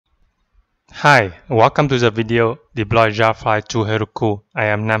Hi, welcome to the video Deploy Java to Heroku. I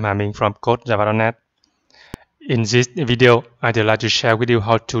am Nam Haming from CodeJava.net. In this video, I'd like to share with you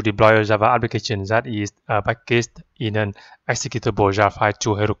how to deploy a Java application that is packaged in an executable Java file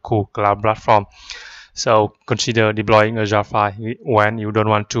to Heroku cloud platform. So consider deploying a Java file when you don't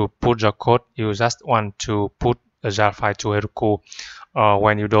want to put the code, you just want to put a Java file to Heroku. Or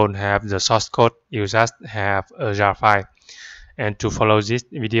when you don't have the source code, you just have a Java file. And to follow this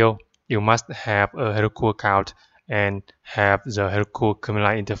video, you must have a Heroku account and have the Heroku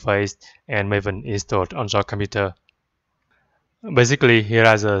CLI interface and Maven installed on your computer. Basically, here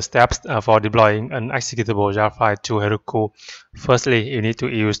are the steps for deploying an executable Java file to Heroku. Firstly, you need to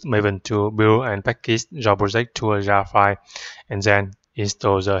use Maven to build and package your project to a Java file, and then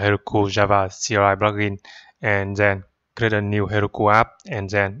install the Heroku Java CLI plugin, and then create a new Heroku app, and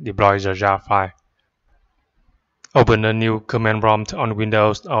then deploy the Java file. Open a new command prompt on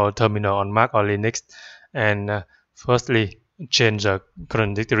Windows or terminal on Mac or Linux, and firstly change the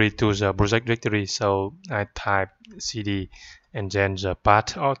current directory to the project directory. So I type cd and then the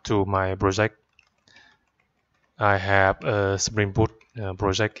path to my project. I have a Spring Boot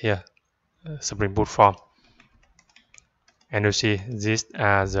project here, Spring Boot form, and you see these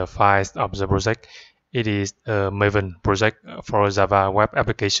are the files of the project. It is a Maven project for Java web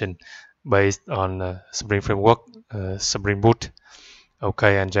application based on Spring Framework, Spring Boot.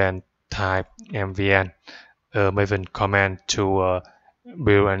 Okay, and then type mvn, Maven command to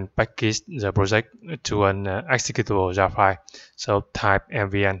build and package the project to an executable Java file. So type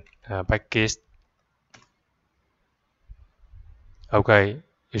mvn package. Okay,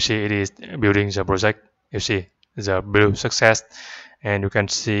 you see it is building the project. You see the build success, and you can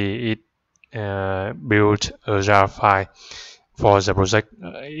see it build a Java file for the project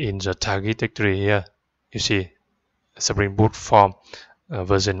in the target directory here. You see Spring Boot form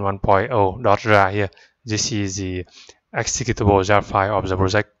version 1.0.jar here. This is the executable Java file of the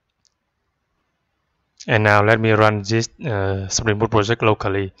project. And now let me run this Spring Boot project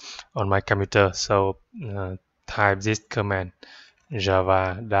locally on my computer. So type this command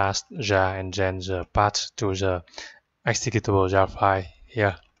java-jar and then the path to the executable Java file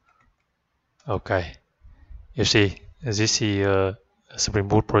here. Okay, you see this is a Spring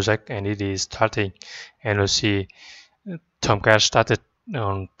Boot project and it is starting, and you see Tomcat started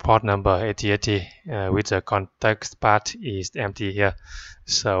on port number 8080 with the context path is empty here.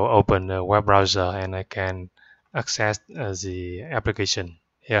 So open the web browser and I can access the application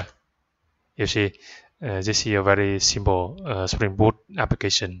here. You see this is a very simple Spring Boot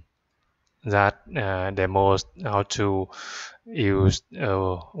application that demos how to use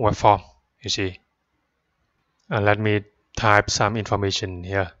web form. You see, let me type some information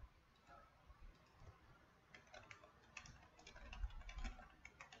here.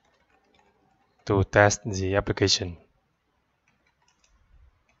 To test the application.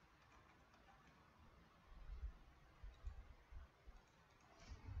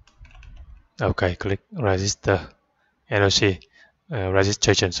 Okay, click register and you see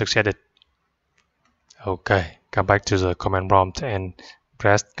registration succeeded. Okay, come back to the command prompt and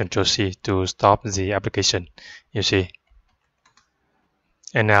press Ctrl C to stop the application. You see,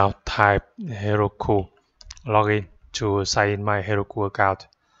 and now type Heroku login to sign in my Heroku account.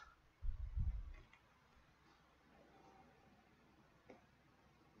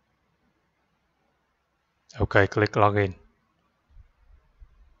 Okay, click login.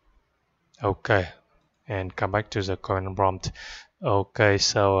 Okay, and come back to the command prompt. Okay,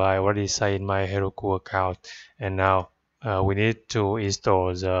 so I already signed in my Heroku account, and now we need to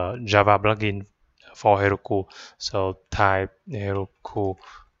install the Java plugin for Heroku. So type Heroku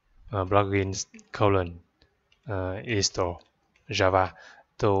plugins : install Java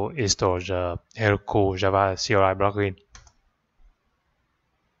to install the Heroku Java CLI plugin.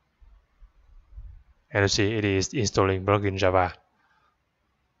 And you see it is installing plugin Java.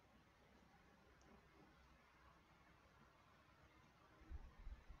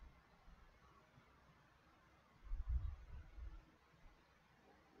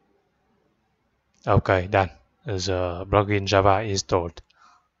 Okay, done. The plugin Java installed.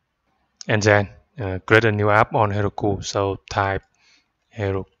 And then create a new app on Heroku. So type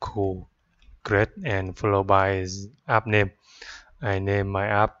Heroku create and followed by app name. I name my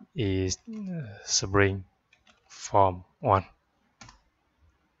app is Spring Form 1.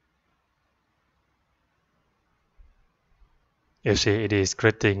 You see it is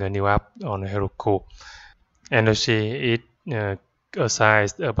creating a new app on Heroku. And you see it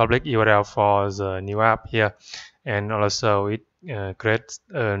assigns a public URL for the new app here, and also it creates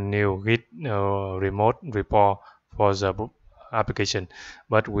a new Git remote repo for the application,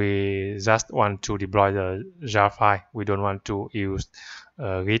 but we just want to deploy the jar file. We don't want to use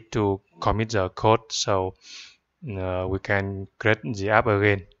Git to commit the code, so we can create the app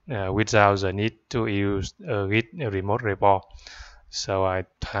again without the need to use Git remote repo. So I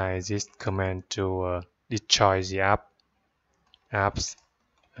type this command to destroy the apps,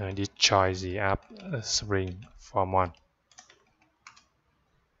 destroy the app Spring Form 1.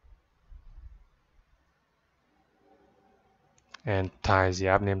 And type the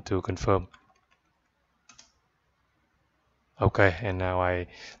app name to confirm. Okay, and now I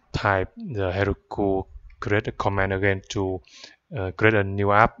type the Heroku create a command again to create a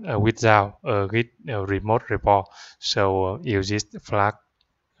new app without a Git remote repo. So use this flag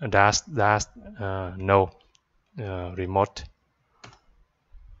dash no remote.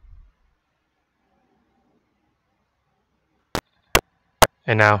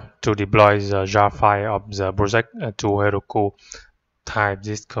 And now to deploy the jar file of the project to Heroku, type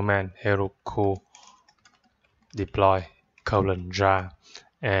this command Heroku deploy :jar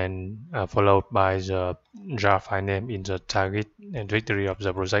and followed by the jar file name in the target directory of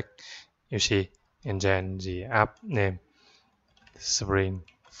the project. You see, and then the app name Spring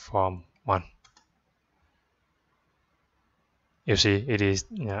Form 1. You see, it is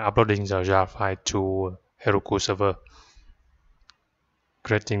uploading the jar file to Heroku server.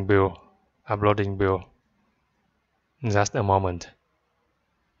 Creating build, uploading build. Just a moment.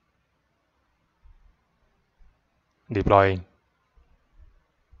 Deploying.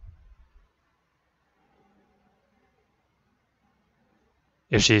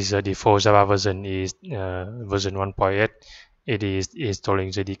 You see, the default Java version is version 1.8. It is installing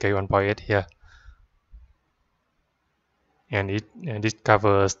JDK 1.8 here, and it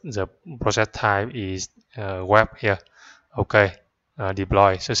covers the process type is web here. Okay,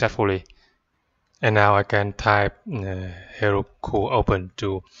 deploy successfully. And now I can type Heroku open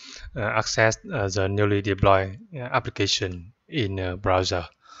to access the newly deployed application in a browser.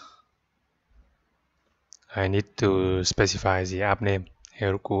 I need to specify the app name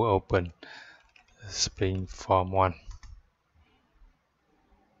Heroku open Spring Form 1.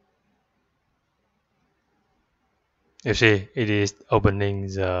 You see, it is opening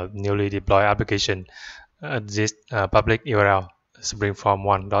the newly deployed application at this public URL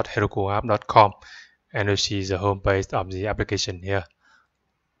springform1.herokuapp.com, and you see the home page of the application here.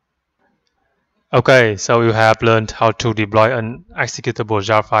 Okay, so you have learned how to deploy an executable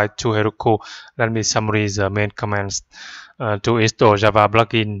Java file to Heroku. Let me summarize the main commands. To install Java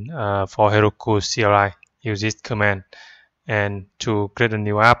plugin for Heroku CLI, use this command. And to create a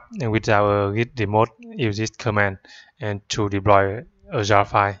new app without a Git remote, use this command. And to deploy a jar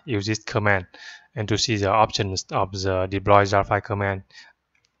file, use this command. And to see the options of the deploy jar file command,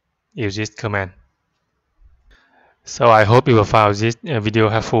 use this command. So I hope you will find this video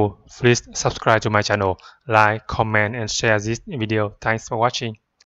helpful. Please subscribe to my channel, like, comment, and share this video. Thanks for watching.